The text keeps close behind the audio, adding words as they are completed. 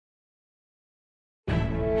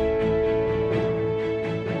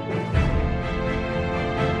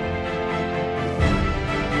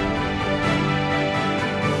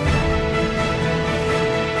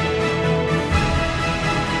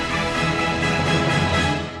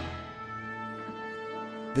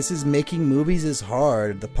This is Making Movies is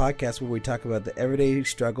Hard, the podcast where we talk about the everyday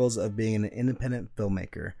struggles of being an independent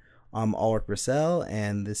filmmaker. I'm Alrik Brissell,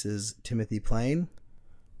 and this is Timothy Plain.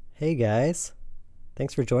 Hey guys,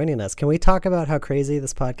 thanks for joining us. Can we talk about how crazy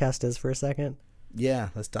this podcast is for a second? Yeah,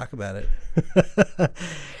 let's talk about it.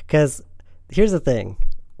 Because here's the thing.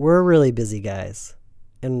 We're really busy guys,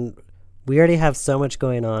 and we already have so much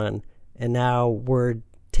going on, and now we're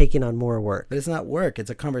taking on more work. But it's not work. It's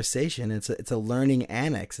a conversation. It's a learning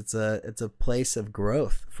annex. It's a place of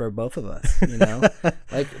growth for both of us. You know,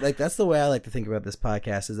 like that's the way I like to think about this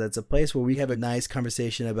podcast. Is that it's a place where we have a nice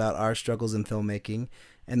conversation about our struggles in filmmaking,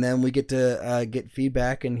 and then we get to get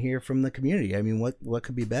feedback and hear from the community. I mean, what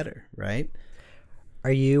could be better, right?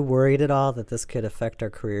 Are you worried at all that this could affect our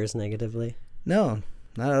careers negatively? No,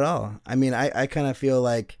 not at all. I mean, I kind of feel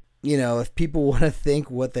like, you know, if people want to think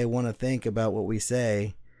what they want to think about what we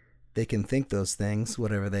say, they can think those things,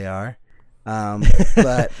 whatever they are.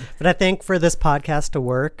 But I think for this podcast to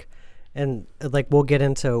work, and like we'll get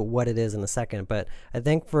into what it is in a second, but I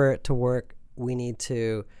think for it to work, we need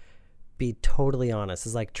to be totally honest.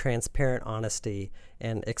 It's like transparent honesty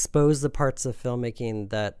and expose the parts of filmmaking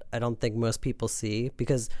that I don't think most people see,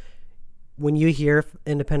 because when you hear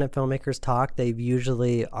independent filmmakers talk, they've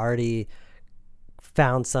usually already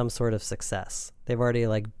found some sort of success. They've already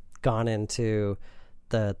like gone into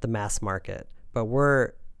the mass market, but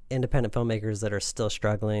we're independent filmmakers that are still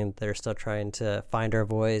struggling. They're still trying to find our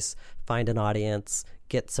voice, find an audience,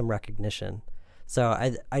 get some recognition. So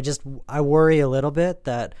I worry a little bit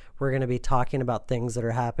that we're going to be talking about things that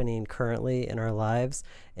are happening currently in our lives,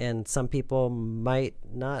 and some people might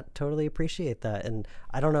not totally appreciate that. And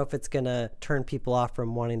I don't know if it's going to turn people off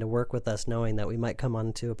from wanting to work with us, knowing that we might come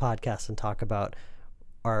onto a podcast and talk about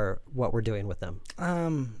what we're doing with them.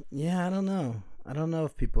 Yeah, I don't know. I don't know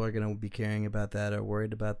if people are going to be caring about that or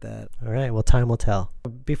worried about that. All right. Well, time will tell.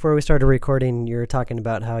 Before we started recording, you were talking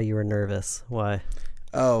about how you were nervous. Why?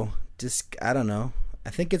 Oh, just, I don't know. I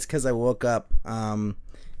think it's because I woke up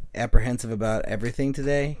apprehensive about everything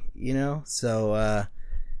today, you know? So,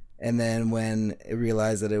 and then when I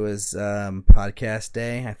realized that it was podcast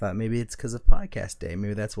day, I thought maybe it's because of podcast day.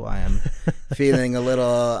 Maybe that's why I'm feeling a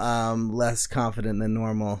little less confident than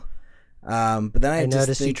normal. But then I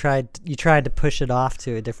noticed you tried to push it off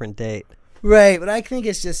to a different date. Right, but I think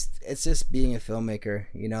it's just being a filmmaker.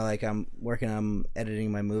 You know, like I'm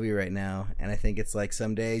editing my movie right now, and I think it's like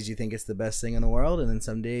some days you think it's the best thing in the world, and then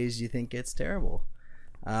some days you think it's terrible.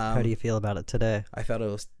 How do you feel about it today? I felt it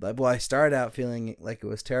was, well, I started out feeling like it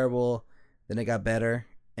was terrible, then it got better,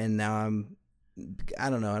 and now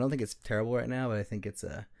I don't know, I don't think it's terrible right now, but I think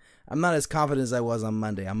I'm not as confident as I was on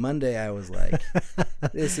Monday. On Monday, I was like,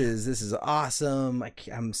 this is awesome.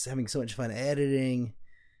 I'm having so much fun editing,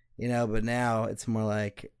 you know, but now it's more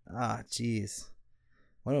like, geez,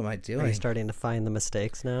 what am I doing? Are you starting to find the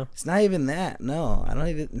mistakes now? It's not even that. No,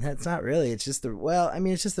 that's not really. It's just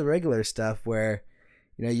it's just the regular stuff where,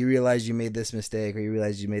 you know, you realize you made this mistake or you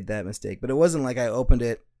realize you made that mistake. But it wasn't like I opened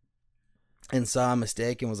it and saw a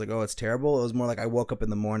mistake and was like, oh, it's terrible. It was more like I woke up in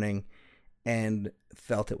the morning and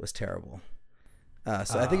felt it was terrible.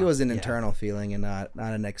 So I think it was an internal feeling and not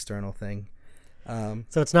an external thing.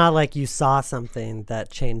 So it's not like you saw something that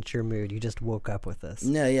changed your mood. You just woke up with this.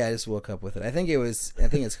 No, yeah, I just woke up with it. I think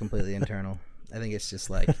it's completely internal. I think it's just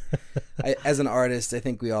like, as an artist, I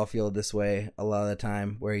think we all feel this way a lot of the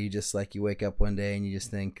time, where you just like, you wake up one day and you just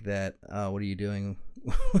think that, what are you doing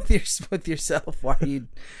with yourself? Why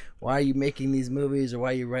are you making these movies, or why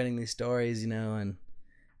are you writing these stories, you know? And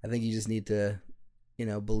I think you just need to, you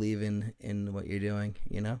know, believe in what you're doing,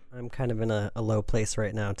 you know? I'm kind of in a low place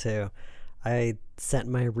right now, too. I sent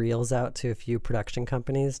my reels out to a few production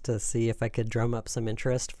companies to see if I could drum up some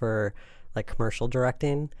interest for, like, commercial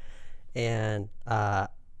directing. And I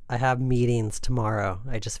have meetings tomorrow.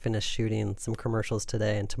 I just finished shooting some commercials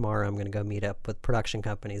today, and tomorrow I'm going to go meet up with production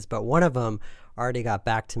companies. But one of them already got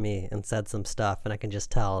back to me and said some stuff, and I can just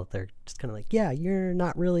tell they're just kind of like, yeah, you're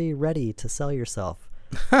not really ready to sell yourself.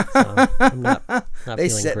 So I'm not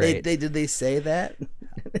feeling great. Did they say that?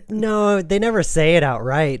 No, they never say it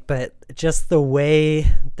outright, but just the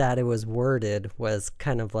way that it was worded was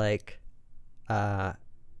kind of like, the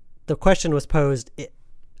question was posed,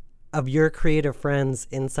 of your creative friends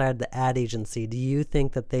inside the ad agency, do you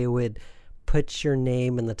think that they would put your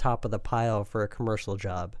name in the top of the pile for a commercial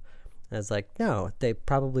job? And I was like, no, they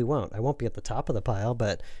probably won't. I won't be at the top of the pile,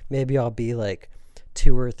 but maybe I'll be like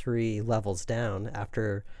 2 or 3 levels down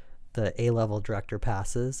after the A-level director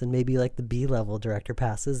passes, and maybe like the B-level director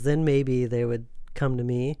passes. Then maybe they would come to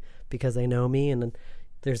me because they know me, and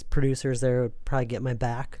there's producers there who would probably get my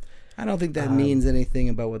back. I don't think that means anything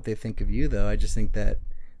about what they think of you, though. I just think that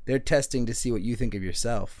they're testing to see what you think of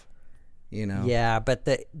yourself, Yeah, but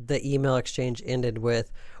the email exchange ended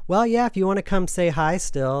with, well, yeah, if you want to come say hi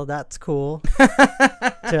still, that's cool.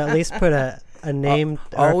 To at least put a name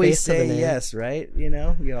or always face to the say name. yes, right?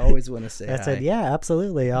 You always want to say hi. I said, yeah,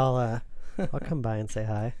 absolutely. I'll come by and say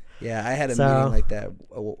hi. Yeah, I had a meeting like that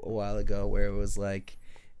a while ago where it was like,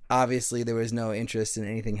 obviously there was no interest in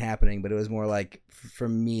anything happening, but it was more like for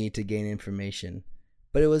me to gain information.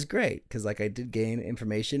 But it was great because like I did gain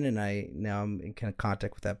information, and now I'm in kind of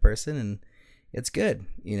contact with that person, and it's good,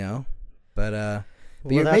 But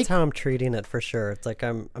well, that's how I'm treating it for sure. It's like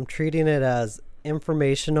I'm treating it as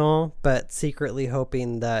informational, but secretly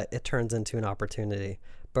hoping that it turns into an opportunity.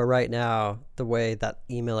 But right now, the way that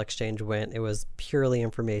email exchange went, it was purely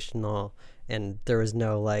informational, and there was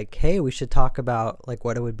no like, hey, we should talk about like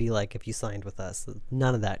what it would be like if you signed with us.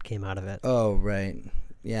 None of that came out of it. Oh, right.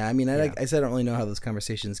 Yeah, I mean, I said I don't really know how those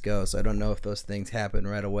conversations go, so I don't know if those things happen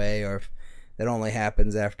right away or if that only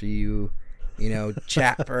happens after you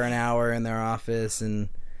chat for an hour in their office and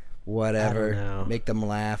whatever, make them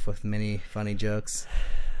laugh with many funny jokes.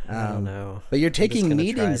 I don't know. But you're taking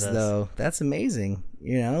meetings, though. That's amazing.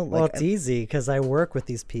 Well, it's easy because I work with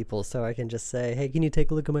these people, so I can just say, hey, can you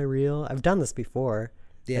take a look at my reel? I've done this before.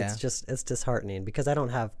 Yeah. It's disheartening because I don't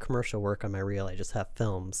have commercial work on my reel. I just have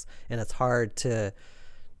films, and it's hard to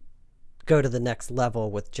go to the next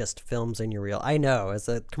level with just films in your reel. I know as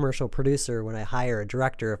a commercial producer, when I hire a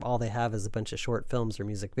director, if all they have is a bunch of short films or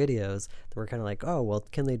music videos, then we're kind of like, oh, well,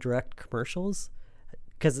 can they direct commercials?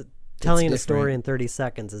 Because telling a story in 30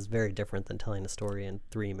 seconds is very different than telling a story in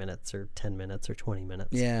 3 minutes or 10 minutes or 20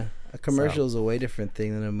 minutes. Yeah. A commercial is a way different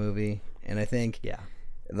thing than a movie. And I think,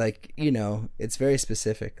 like, it's very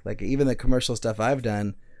specific. Like, even the commercial stuff I've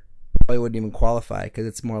done probably wouldn't even qualify because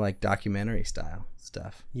it's more like documentary style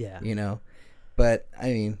stuff. Yeah. But, I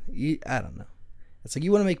mean, I don't know. It's like,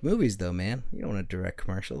 you want to make movies, though, man. You don't want to direct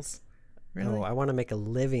commercials. Really? No, I want to make a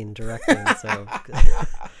living directing, so...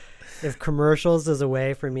 If commercials is a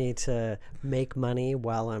way for me to make money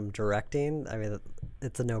while I'm directing, I mean,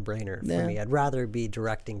 it's a no-brainer for me. I'd rather be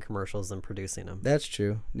directing commercials than producing them. That's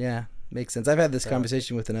true. Yeah, makes sense. I've had this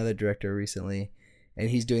conversation with another director recently, and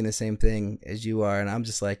he's doing the same thing as you are, and I'm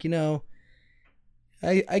just like, I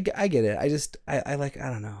get it. I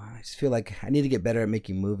don't know. I just feel like I need to get better at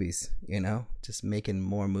making movies, just making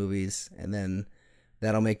more movies, and then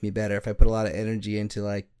that'll make me better. If I put a lot of energy into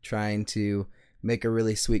like trying to make a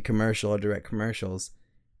really sweet commercial or direct commercials,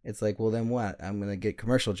 it's like, well, then what? I'm going to get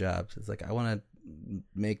commercial jobs. It's like, I want to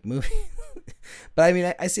make movies. But I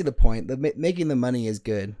mean, I see the point. Making the money is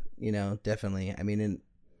good, definitely. I mean,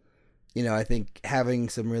 I think having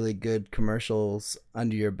some really good commercials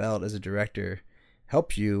under your belt as a director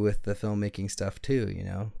helps you with the filmmaking stuff too,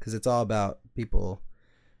 because it's all about people,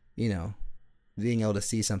 being able to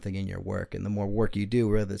see something in your work, and the more work you do,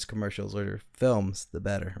 whether it's commercials or films, the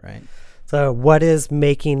better, right? So what is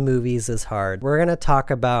making movies is hard? We're going to talk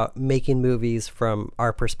about making movies from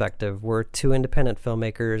our perspective. We're two independent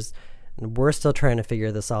filmmakers, and we're still trying to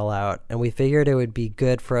figure this all out. And we figured it would be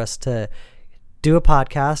good for us to do a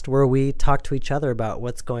podcast where we talk to each other about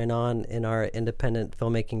what's going on in our independent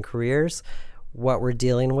filmmaking careers, what we're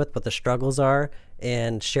dealing with, what the struggles are,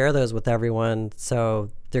 and share those with everyone so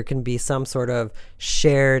there can be some sort of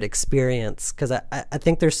shared experience. Because I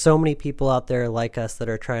think there's so many people out there like us that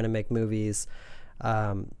are trying to make movies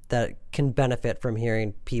that can benefit from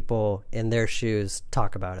hearing people in their shoes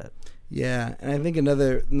talk about it. Yeah, and I think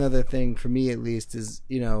another thing for me at least is,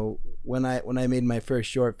 when I made my first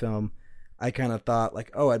short film, I kind of thought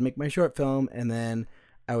like, oh, I'd make my short film and then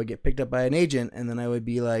I would get picked up by an agent and then I would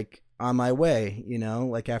be like on my way,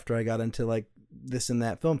 like after I got into like this and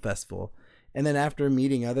that film festival. And then after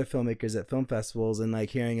meeting other filmmakers at film festivals and like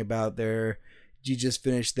hearing about you just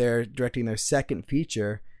finished directing their second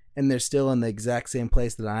feature and they're still in the exact same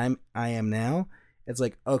place that I am now, it's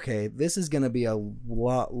like, okay, this is going to be a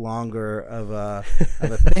lot longer of a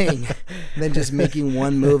thing than just making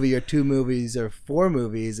one movie or two movies or four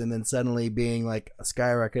movies and then suddenly being like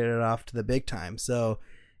skyrocketed off to the big time. So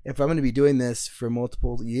if I'm going to be doing this for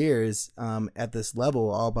multiple years at this level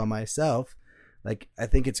all by myself, like I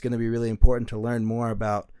think it's going to be really important to learn more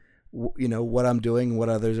about what I'm doing, what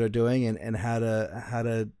others are doing, and how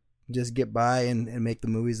to just get by and make the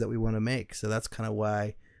movies that we want to make. So that's kind of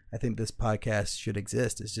why I think this podcast should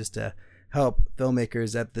exist, is just to help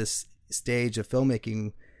filmmakers at this stage of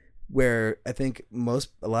filmmaking where I think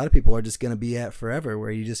a lot of people are just going to be at forever, where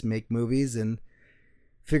you just make movies and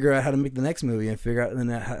figure out how to make the next movie and figure out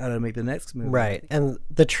how to make the next movie. Right. And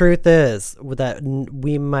the truth is that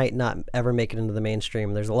we might not ever make it into the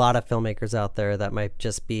mainstream. There's a lot of filmmakers out there that might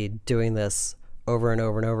just be doing this over and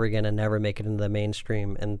over and over again and never make it into the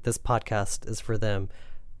mainstream. And this podcast is for them.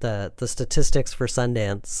 The statistics for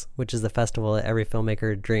Sundance, which is the festival that every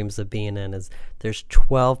filmmaker dreams of being in, is there's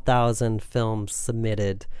 12,000 films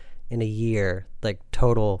submitted in a year, like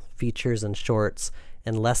total features and shorts,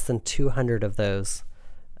 and less than 200 of those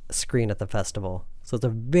screen at the festival. So it's a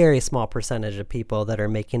very small percentage of people that are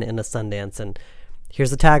making it into Sundance. And here's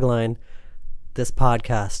the tagline: this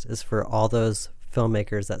podcast is for all those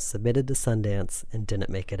filmmakers that submitted to Sundance and didn't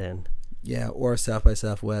make it in. Yeah, or South by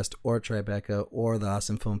Southwest, or Tribeca, or the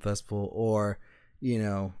Austin Film Festival, or,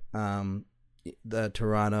 the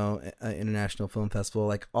Toronto International Film Festival,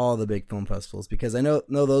 like all the big film festivals. Because I know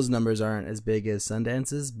those numbers aren't as big as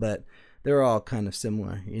Sundance's, but they're all kind of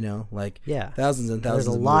similar, like thousands and thousands. There's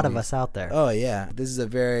a lot of us out there. Oh yeah, this is a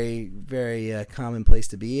very, very common place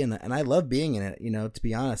to be, and I love being in it. To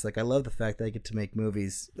be honest, like I love the fact that I get to make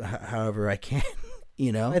movies however I can.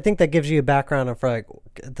 I think that gives you a background of like,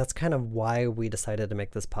 that's kind of why we decided to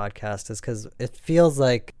make this podcast, is because it feels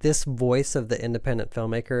like this voice of the independent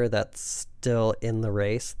filmmaker that's still in the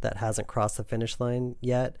race, that hasn't crossed the finish line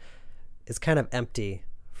yet, is kind of empty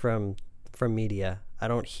from media. I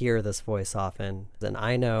don't hear this voice often. And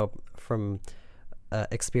I know from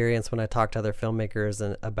experience when I talk to other filmmakers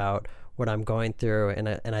and about what I'm going through, and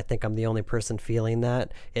I think I'm the only person feeling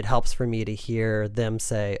that, it helps for me to hear them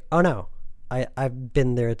say, oh no, I've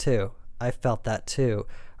been there too. I felt that too.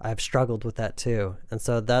 I've struggled with that too. And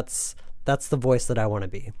so that's the voice that I want to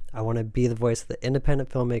be. I want to be the voice of the independent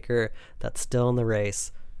filmmaker that's still in the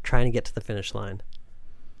race, trying to get to the finish line.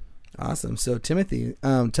 Awesome. So Timothy,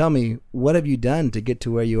 tell me, what have you done to get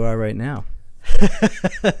to where you are right now?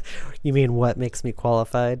 You mean what makes me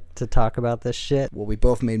qualified to talk about this shit? Well, we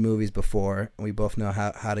both made movies before, and we both know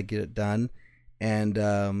how to get it done. And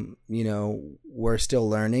we're still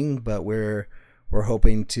learning, but we're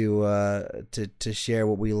hoping to share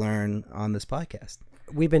what we learn on this podcast.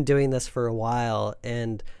 We've been doing this for a while,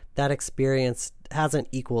 and that experience hasn't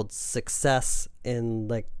equaled success in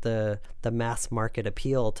like the mass market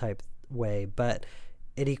appeal type way, but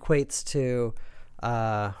it equates to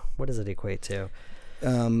what does it equate to?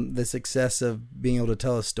 The success of being able to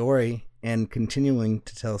tell a story and continuing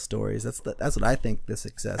to tell stories. That's what I think the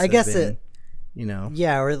success. I guess been.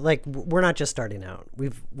 Yeah, or like we're not just starting out.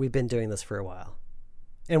 We've been doing this for a while,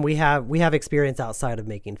 and we have experience outside of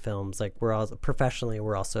making films. Like we're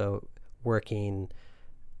also working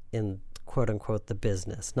in quote unquote the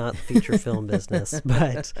business, not feature film business,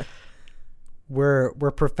 but we're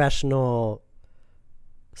professional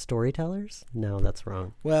storytellers. No, that's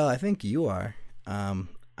wrong. Well, I think you are. I'm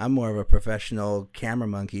more of a professional camera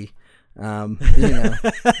monkey,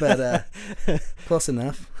 but close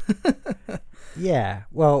enough. Yeah,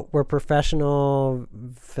 well, we're professional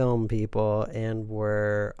film people, and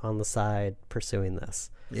we're on the side pursuing this.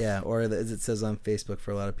 Yeah, or as it says on Facebook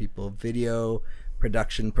for a lot of people, video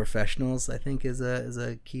production professionals, I think is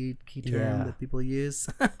a key term that people use.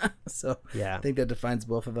 So yeah, I think that defines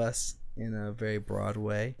both of us in a very broad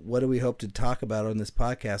way. What do we hope to talk about on this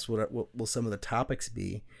podcast? What will some of the topics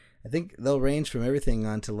be? I think they'll range from everything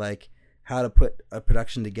on to like how to put a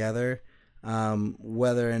production together,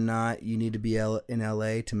 whether or not you need to be in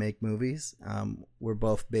LA to make movies. We're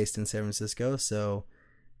both based in San Francisco, so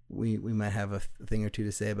we might have a thing or two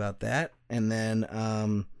to say about that. And then,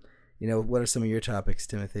 what are some of your topics,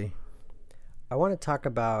 Timothy? I want to talk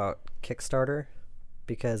about Kickstarter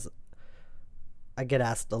because I get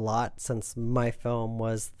asked a lot, since my film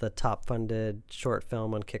was the top funded short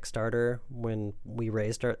film on Kickstarter when we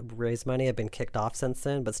raised money. I've been kicked off since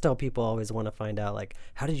then, but still people always want to find out, like,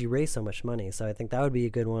 how did you raise so much money? So I think that would be a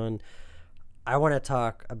good one. I want to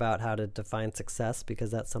talk about how to define success,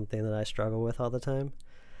 because that's something that I struggle with all the time.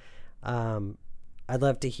 I'd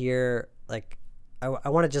love to hear, like, I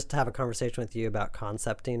want to just have a conversation with you about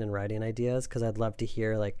concepting and writing ideas, because I'd love to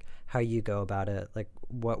hear like how you go about it. Like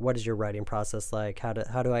what is your writing process like? How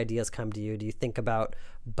do ideas come to you? Do you think about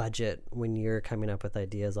budget when you're coming up with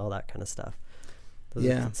ideas, all that kind of stuff? Those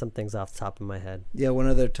are some things off the top of my head. Yeah, one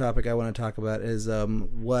other topic I want to talk about is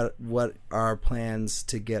what our plans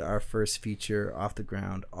to get our first feature off the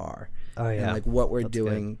ground are. Oh yeah. And like what we're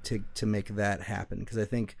doing to make that happen, because I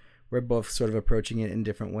think we're both sort of approaching it in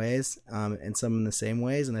different ways, and some in the same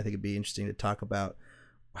ways. And I think it'd be interesting to talk about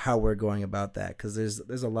how we're going about that, because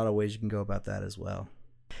there's a lot of ways you can go about that as well.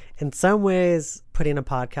 In some ways, putting a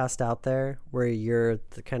podcast out there where you're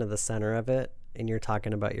kind of the center of it and you're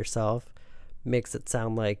talking about yourself makes it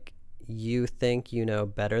sound like you think you know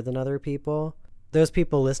better than other people. Those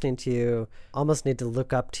people listening to you almost need to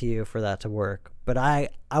look up to you for that to work. But I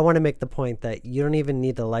want to make the point that you don't even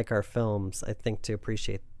need to like our films, I think, to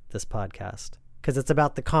appreciate this podcast. because it's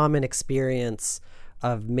about the common experience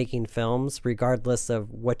of making films, regardless of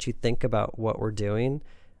what you think about what we're doing.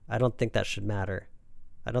 I don't think that should matter.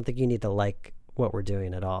 I don't think you need to like what we're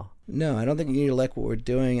doing at all. No, I don't think you need to like what we're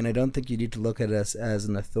doing, and I don't think you need to look at us as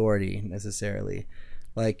an authority necessarily.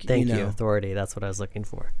 Like, Thank you, authority. That's what I was looking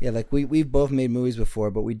for. Yeah, like we've both made movies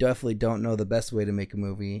before, but we definitely don't know the best way to make a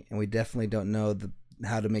movie, and we definitely don't know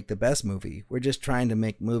how to make the best movie. We're just trying to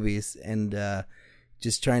make movies and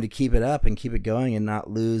just trying to keep it up and keep it going and not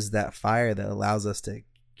lose that fire that allows us to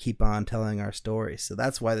keep on telling our stories. So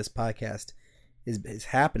that's why this podcast is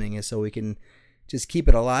happening, is so we can just keep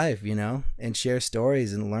it alive, and share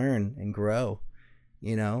stories and learn and grow,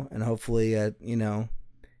 and hopefully,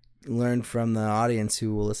 learn from the audience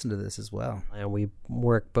who will listen to this as well. And we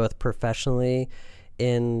work both professionally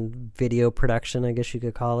in video production, I guess you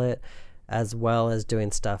could call it, as well as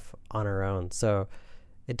doing stuff on our own. So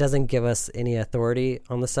it doesn't give us any authority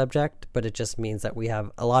on the subject, but it just means that we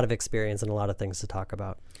have a lot of experience and a lot of things to talk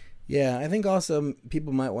about. Yeah, I think also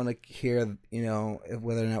people might want to hear,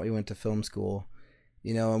 whether or not we went to film school,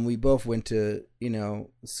 and we both went to,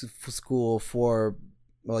 school for,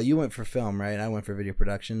 well, you went for film, right? I went for video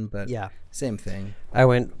production, but yeah, same thing.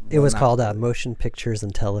 It was called Motion Pictures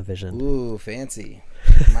and Television. Ooh, fancy.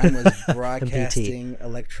 Mine was Broadcasting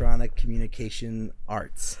Electronic Communication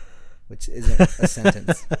Arts, which isn't a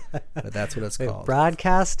sentence, but that's what it's called.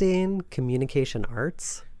 Broadcasting Communication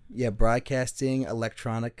Arts? Yeah, Broadcasting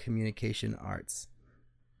Electronic Communication Arts.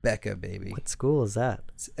 Becca, baby. What school is that?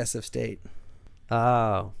 It's SF State.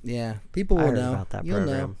 Oh. Yeah, people will know. About that You'll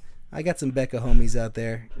program. know. I got some Becca homies out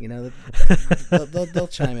there, they'll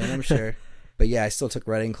chime in, I'm sure. But yeah, I still took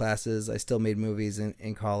writing classes. I still made movies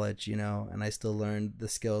in college, and I still learned the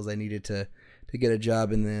skills I needed to get a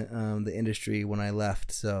job in the industry when I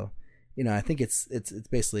left. So, I think it's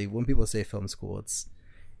basically, when people say film school, it's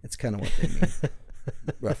kind of what they mean,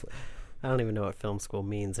 roughly. I don't even know what film school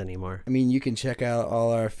means anymore. I mean, you can check out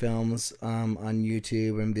all our films on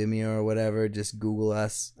YouTube and Vimeo or whatever. Just Google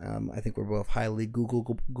us. I think we're both highly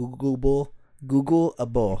Googleable.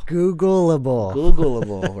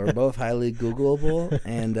 We're both highly Googleable,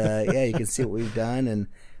 and yeah, you can see what we've done. And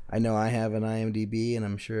I know I have an IMDb, and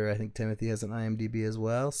I think Timothy has an IMDb as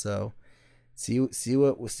well. So see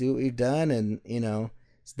what we've done, and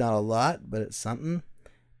it's not a lot, but it's something.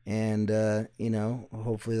 And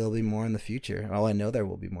hopefully there'll be more in the future. Well, I know there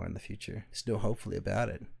will be more in the future. There's no hopefully about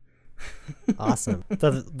it. Awesome. So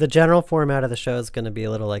the general format of the show is going to be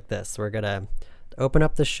a little like this. We're going to open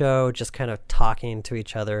up the show just kind of talking to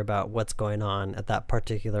each other about what's going on at that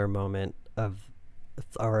particular moment of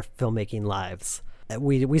our filmmaking lives.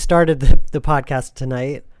 We started the podcast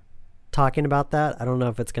tonight talking about that. I don't know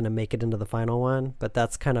if it's going to make it into the final one, but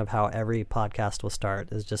that's kind of how every podcast will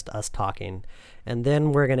start, is just us talking. And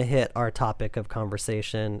then we're going to hit our topic of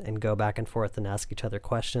conversation and go back and forth and ask each other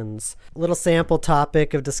questions. A little sample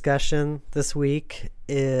topic of discussion this week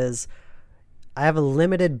is, I have a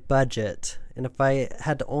limited budget, and if I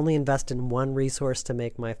had to only invest in one resource to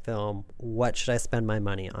make my film, what should I spend my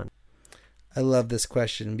money on? I love this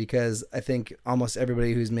question because I think almost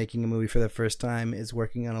everybody who's making a movie for the first time is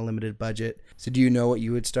working on a limited budget. So do you know what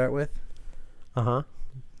you would start with? Uh-huh.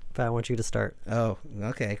 If I want you to start. Oh,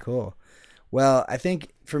 okay, cool. Well, I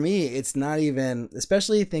think for me, it's not even,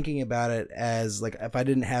 especially thinking about it as like, if I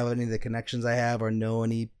didn't have any of the connections I have or know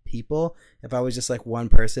any people, if I was just like one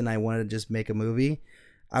person, I wanted to just make a movie,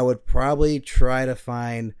 I would probably try to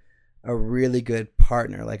find a really good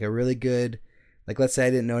partner, like a really good, like, let's say I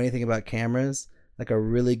didn't know anything about cameras, like a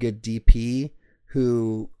really good DP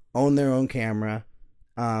who owned their own camera,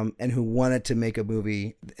 and who wanted to make a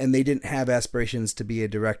movie, and they didn't have aspirations to be a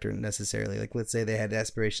director necessarily. Like, let's say they had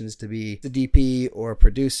aspirations to be a DP or a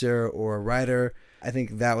producer or a writer. I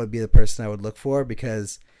think that would be the person I would look for,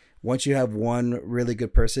 because once you have one really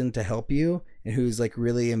good person to help you and who's like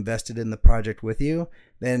really invested in the project with you,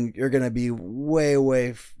 then you're going to be way,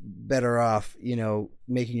 way better off,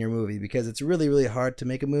 making your movie, because it's really, really hard to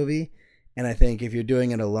make a movie. And I think if you're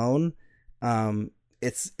doing it alone,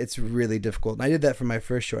 it's really difficult. And I did that for my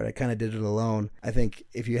first short. I kind of did it alone. I think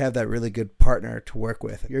if you have that really good partner to work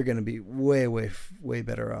with, you're going to be way, way, way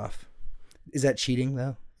better off. Is that cheating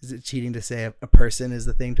though? Is it cheating to say a person is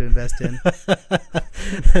the thing to invest in?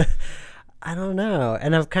 I don't know.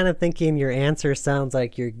 And I'm kind of thinking your answer sounds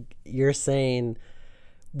like you're saying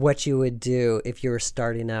what you would do if you were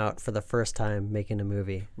starting out for the first time making a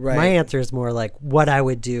movie. Right. My answer is more like what I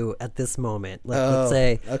would do at this moment. Let's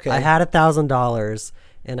say okay. I had $1,000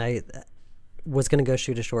 and I was going to go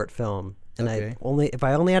shoot a short film. And okay. if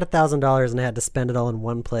I only had $1,000 and I had to spend it all in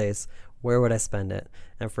one place, where would I spend it?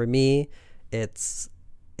 And for me, it's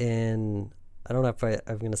in I don't know if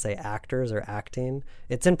I'm going to say actors or acting.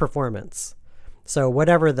 It's in performance. So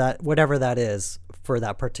whatever that is for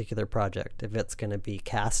that particular project, if it's going to be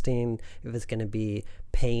casting, if it's going to be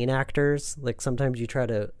paying actors, like sometimes you try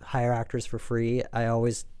to hire actors for free. I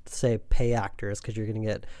always say pay actors because you're going to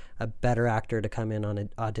get a better actor to come in on an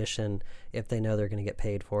audition if they know they're going to get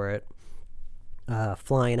paid for it.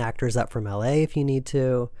 Flying actors up from LA if you need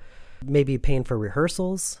to, maybe paying for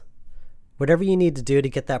rehearsals. Whatever you need to do to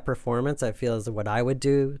get that performance, I feel is what I would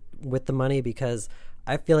do with the money, because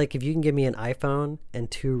I feel like if you can give me an iPhone and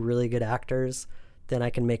 2 really good actors, then I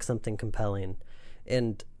can make something compelling.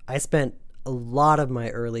 And I spent a lot of my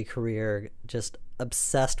early career just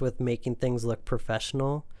obsessed with making things look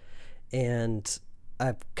professional. And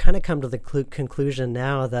I've kind of come to the conclusion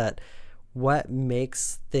now that what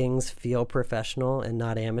makes things feel professional and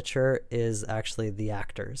not amateur is actually the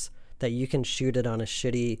actors. That you can shoot it on a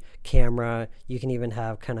shitty camera, you can even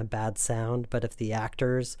have kind of bad sound, but if the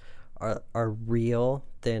actors are real,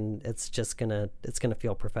 then it's gonna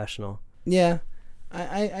feel professional. Yeah,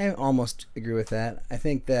 I almost agree with that. I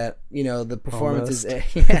think that, the performance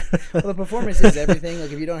Almost. is well, the performance is everything.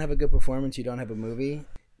 Like if you don't have a good performance, you don't have a movie.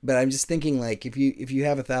 But I'm just thinking, like, if you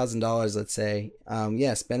have $1,000, let's say,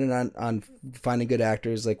 spend it on finding good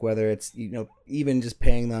actors, like whether it's even just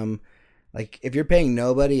paying them. Like if you're paying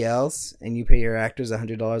nobody else and you pay your actors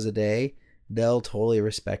 $100 a day, they'll totally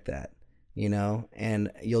respect that,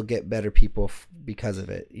 and you'll get better people because of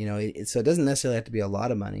it. So it doesn't necessarily have to be a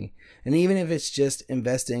lot of money. And even if it's just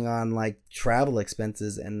investing on like travel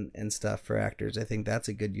expenses and stuff for actors, I think that's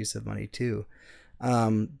a good use of money too.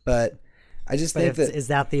 But I just think is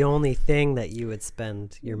that the only thing that you would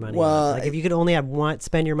spend your money on? Like if you could only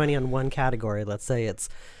spend your money on one category, let's say it's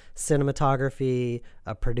cinematography,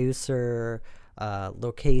 a producer,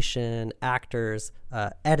 location, actors,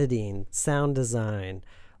 editing, sound design.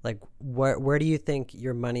 Like where do you think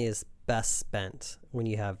your money is best spent when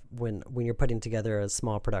you're putting together a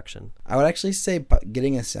small production? I would actually say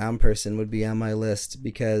getting a sound person would be on my list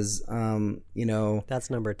because that's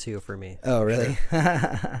number 2 for me. Oh really?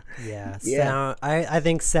 Yeah. Sound, I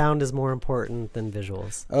think sound is more important than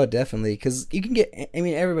visuals. Oh definitely, because you can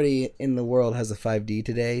everybody in the world has a 5D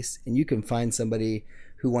today, and you can find somebody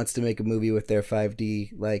who wants to make a movie with their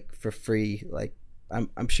 5D like for free. Like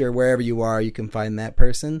I'm sure wherever you are you can find that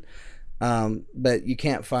person. But you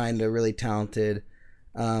can't find a really talented,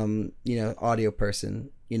 audio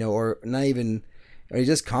person, or not even, or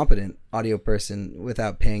just competent audio person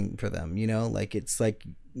without paying for them, like it's like,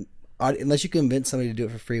 unless you convince somebody to do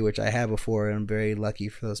it for free, which I have before, and I'm very lucky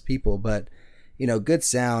for those people, but, good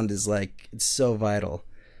sound is like, it's so vital.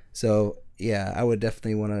 So yeah, I would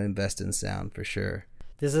definitely want to invest in sound for sure.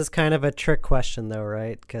 This is kind of a trick question, though,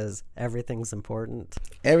 right? Because everything's important.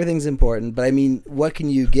 Everything's important, but I mean, what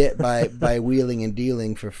can you get by wheeling and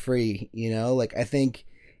dealing for free? Like I think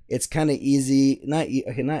it's kind of easy, not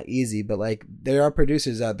easy, but like there are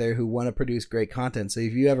producers out there who want to produce great content. So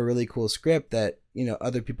if you have a really cool script that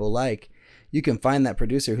other people like, you can find that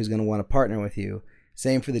producer who's going to want to partner with you.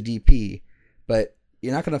 Same for the DP, but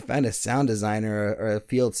you're not going to find a sound designer or a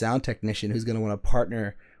field sound technician who's going to want to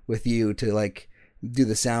partner with you to like do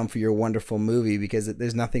the sound for your wonderful movie, because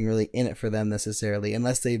there's nothing really in it for them necessarily,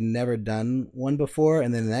 unless they've never done one before.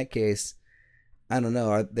 And then in that case, I don't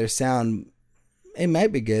know, their sound, it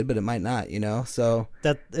might be good, but it might not, so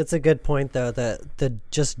that it's a good point though, that the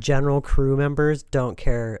just general crew members don't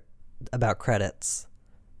care about credits,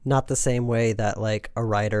 not the same way that like a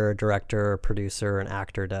writer, a director, a producer, or an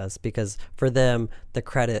actor does, because for them the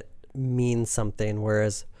credit means something,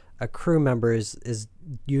 whereas a crew member is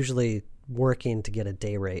usually working to get a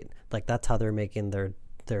day rate. Like that's how they're making their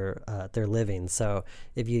living. So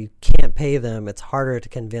if you can't pay them, it's harder to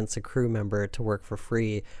convince a crew member to work for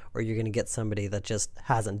free, or you're going to get somebody that just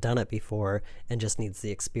hasn't done it before and just needs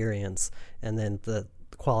the experience, and then the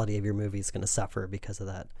quality of your movie is going to suffer because of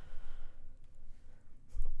that.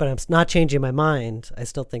 But I'm not changing my mind. I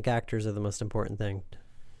still think actors are the most important thing.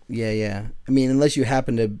 Yeah. I mean, unless you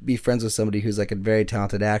happen to be friends with somebody who's like a very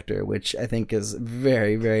talented actor, which I think is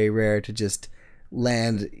very, very rare to just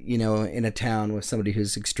land, in a town with somebody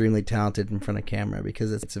who's extremely talented in front of camera,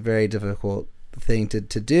 because it's a very difficult thing to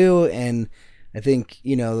do. And I think,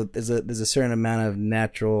 there's a certain amount of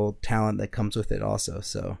natural talent that comes with it also.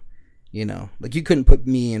 So, like you couldn't put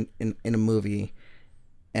me in a movie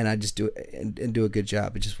and I just do it and do a good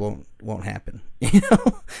job. It just won't happen.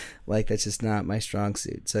 Like that's just not my strong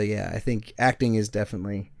suit. So yeah, I think acting is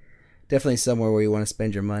definitely somewhere where you want to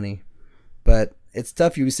spend your money. But it's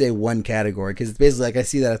tough you say one category, because it's basically like I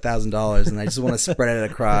see that $1,000 and I just want to spread it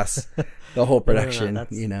across the whole production.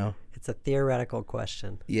 No, it's a theoretical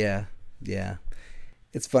question. Yeah. Yeah.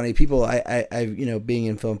 It's funny. People, I being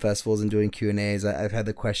in film festivals and doing Q&As, I've had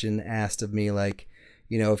the question asked of me, like,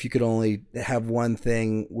 if you could only have one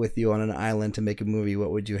thing with you on an island to make a movie,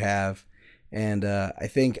 what would you have? And I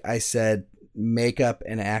think I said makeup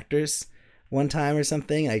and actors one time or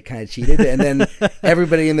something. I kind of cheated. And then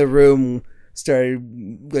everybody in the room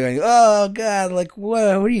started going, oh, God, like, what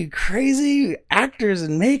are you, crazy? Actors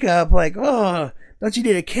and makeup? Like, oh, don't you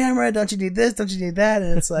need a camera? Don't you need this? Don't you need that?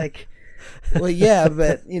 And it's like... Well, yeah,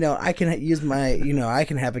 but I can use I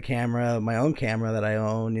can have a camera, my own camera that I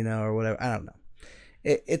own, or whatever. I don't know.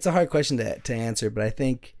 It's a hard question to answer, but I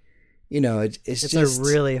think, it's just a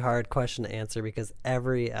really hard question to answer because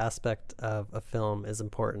every aspect of a film is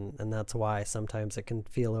important, and that's why sometimes it can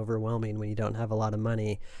feel overwhelming when you don't have a lot of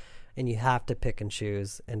money, and you have to pick and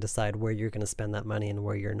choose and decide where you're going to spend that money and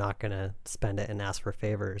where you're not going to spend it and ask for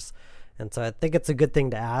favors. And so I think it's a good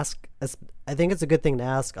thing to ask. I think it's a good thing to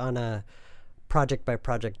ask on a project by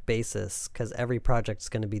project basis because every project is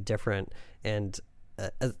going to be different. And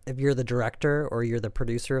if you're the director or you're the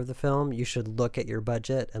producer of the film, you should look at your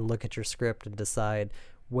budget and look at your script and decide,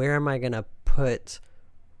 where am I going to put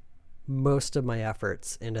most of my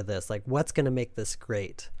efforts into this? Like, what's going to make this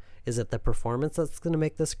great? Is it the performance that's going to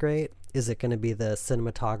make this great? Is it going to be the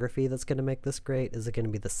cinematography that's going to make this great? Is it going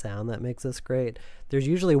to be the sound that makes this great? There's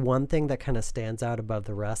usually one thing that kind of stands out above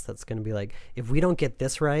the rest that's going to be like, if we don't get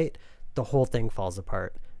this right, the whole thing falls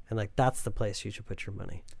apart. And like, that's the place you should put your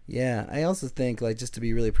money. Yeah. I also think, like, just to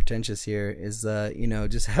be really pretentious here is,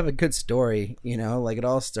 just have a good story, like it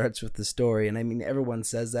all starts with the story. And I mean, everyone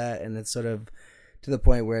says that and it's sort of to the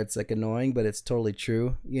point where it's like annoying, but it's totally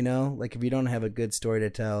true. Like if you don't have a good story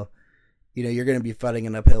to tell, you're going to be fighting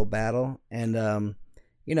an uphill battle. And,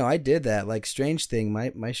 I did that, like Strange Thing,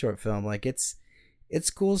 my short film, like it's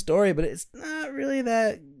cool story, but it's not really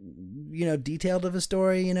that, detailed of a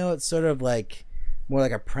story. It's sort of like more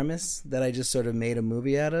like a premise that I just sort of made a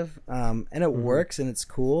movie out of. And it works and it's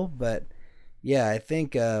cool, but yeah, I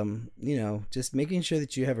think, just making sure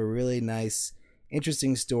that you have a really nice,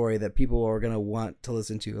 interesting story that people are going to want to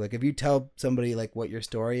listen to. Like if you tell somebody like what your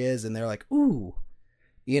story is and they're like, ooh,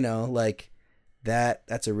 like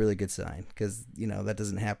that's a really good sign because, that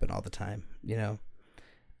doesn't happen all the time,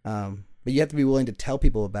 but you have to be willing to tell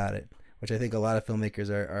people about it, which I think a lot of filmmakers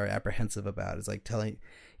are apprehensive about. It's like telling,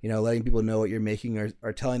 letting people know what you're making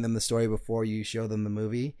or telling them the story before you show them the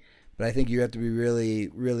movie. But I think you have to be really,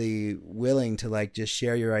 really willing to like just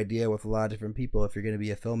share your idea with a lot of different people if you're going to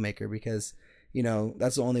be a filmmaker, because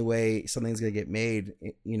that's the only way something's going to get made,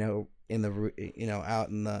 in the, out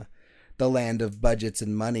in the land of budgets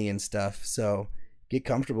and money and stuff. So get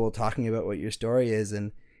comfortable talking about what your story is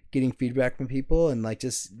and getting feedback from people and like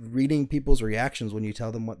just reading people's reactions when you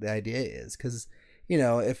tell them what the idea is. Cause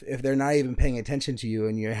if they're not even paying attention to you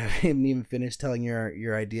and you haven't even finished telling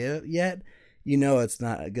your idea yet, it's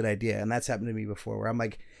not a good idea. And that's happened to me before where I'm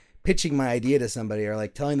like pitching my idea to somebody or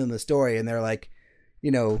like telling them the story and they're like,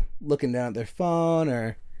 looking down at their phone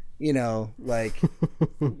or, like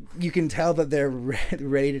you can tell that they're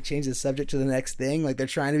ready to change the subject to the next thing. Like they're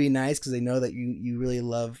trying to be nice because they know that you really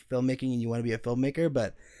love filmmaking and you want to be a filmmaker,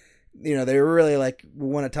 but they really like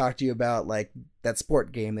want to talk to you about like that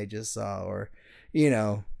sport game they just saw or,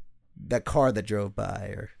 that car that drove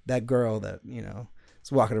by or that girl that,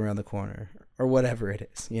 is walking around the corner or whatever it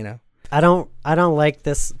is, I don't like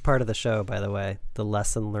this part of the show, by the way, the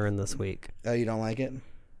lesson learned this week. Oh, you don't like it?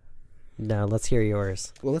 No, let's hear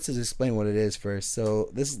yours. Well, let's just explain what it is first. So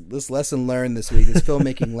this lesson learned this week, this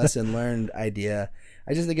filmmaking lesson learned idea,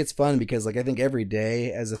 I just think it's fun because like I think every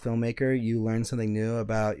day as a filmmaker you learn something new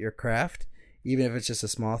about your craft, even if it's just a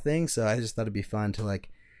small thing. So I just thought it'd be fun to like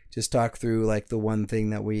just talk through like the one thing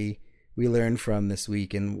that we learned from this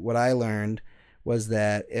week. And what I learned was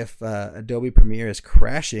that if Adobe Premiere is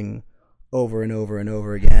crashing over and over and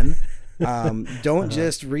over again, don't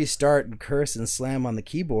just restart and curse and slam on the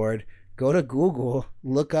keyboard. Go to Google,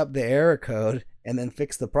 look up the error code, and then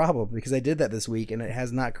fix the problem, because I did that this week and it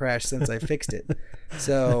has not crashed since I fixed it.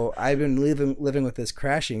 So I've been living with this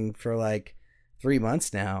crashing for like 3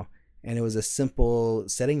 months now, and it was a simple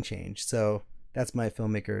setting change. So that's my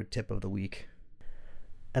filmmaker tip of the week.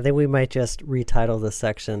 I think we might just retitle this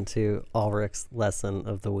section to Alrik's lesson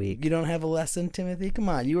of the week. You don't have a lesson, Timothy? Come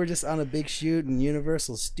on. You were just on a big shoot in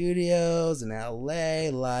Universal Studios in LA,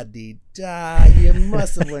 la-dee-da. You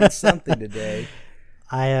must have learned something today.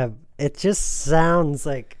 I have. It just sounds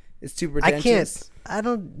like... It's too pretentious?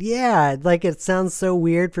 Like it sounds so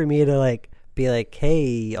weird for me to like be like,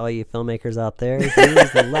 hey, all you filmmakers out there,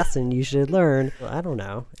 here's the lesson you should learn. I don't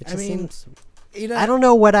know. It just seems... I don't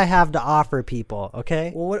know what I have to offer people.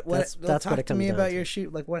 Okay. Well, that's talk what it to comes me down about to. your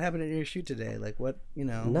shoot. Like, what happened at your shoot today? Like, what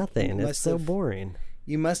Nothing. It's so boring.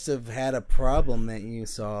 You must have had a problem that you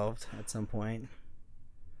solved at some point.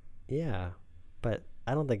 Yeah, but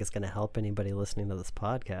I don't think it's going to help anybody listening to this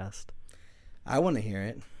podcast. I want to hear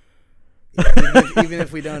it. Even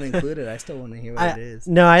if we don't include it, I still want to hear what it is.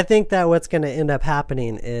 No, I think that what's going to end up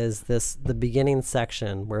happening is the beginning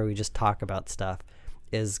section where we just talk about stuff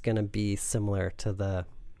is going to be similar to the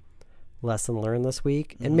lesson learned this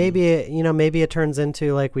week. And maybe it turns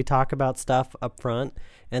into like we talk about stuff up front,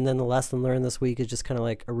 and then the lesson learned this week is just kind of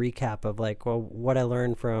like a recap of like, well, what I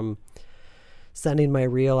learned from sending my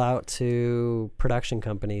reel out to production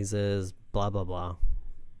companies is blah, blah, blah.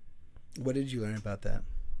 What did you learn about that?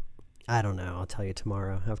 I don't know. I'll tell you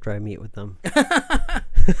tomorrow after I meet with them.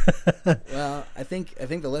 Well, I think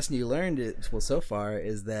the lesson you learned so far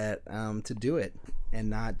is that to do it and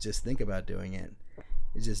not just think about doing it.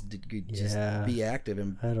 It's just be active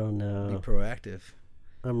and I don't know. Be proactive.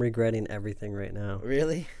 I'm regretting everything right now.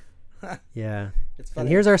 Really? Yeah. It's funny. And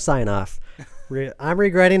here's our sign off. I'm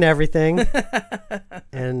regretting everything.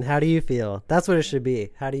 And how do you feel? That's what it should be.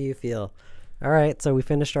 How do you feel? All right. So we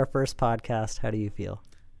finished our first podcast. How do you feel?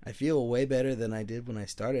 I feel way better than I did when I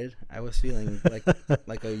started. I was feeling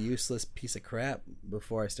like a useless piece of crap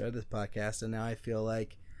before I started this podcast, and now I feel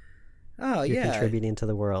like, You're contributing to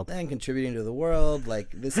the world. I'm contributing to the world. Like,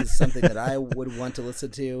 this is something that I would want to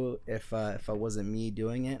listen to if I wasn't me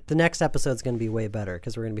doing it. The next episode's going to be way better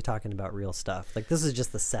because we're going to be talking about real stuff. Like, this is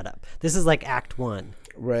just the setup. This is like Act 1.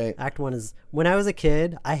 Right. Act 1 is... When I was a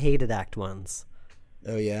kid, I hated Act 1s.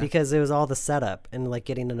 Oh, yeah? Because it was all the setup and, like,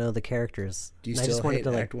 getting to know the characters. Do you and still hate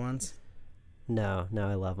Act 1s? No,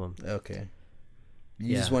 I love them. Okay.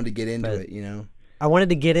 You just wanted to get into it, you know? I wanted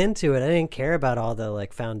to get into it. I didn't care about all the,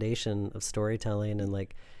 like, foundation of storytelling and,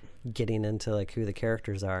 like, getting into, like, who the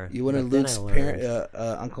characters are. You wanted Luke's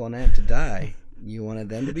uncle and aunt to die. You wanted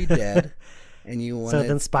them to be dead. And you wanted... So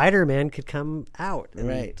then Spider-Man could come out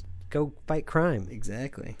and go fight crime.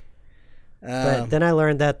 Exactly. But then I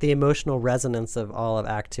learned that the emotional resonance of all of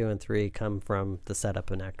Act 2 and 3 come from the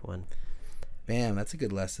setup in Act 1. Bam, that's a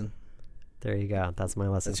good lesson. There you go. That's my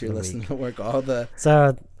lesson. That's your lesson to work. All the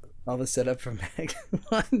setup from Act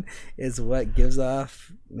 1 is what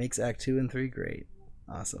makes Act 2 and 3 great.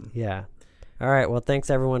 Awesome. Yeah. All right. Well, thanks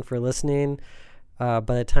everyone for listening. By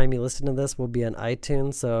the time you listen to this, we'll be on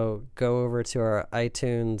iTunes. So go over to our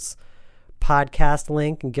iTunes podcast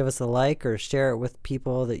link and give us a like or share it with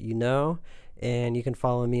people that you know. And you can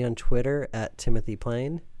follow me on Twitter at Timothy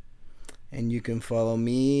Plain. And you can follow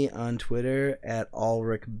me on Twitter at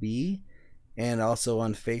AlrikB. And also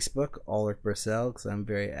on Facebook, Alrik Brissell, because I'm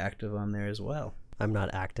very active on there as well. I'm not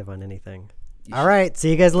active on anything. All right. See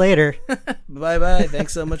you guys later. Bye-bye.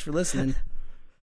 Thanks so much for listening.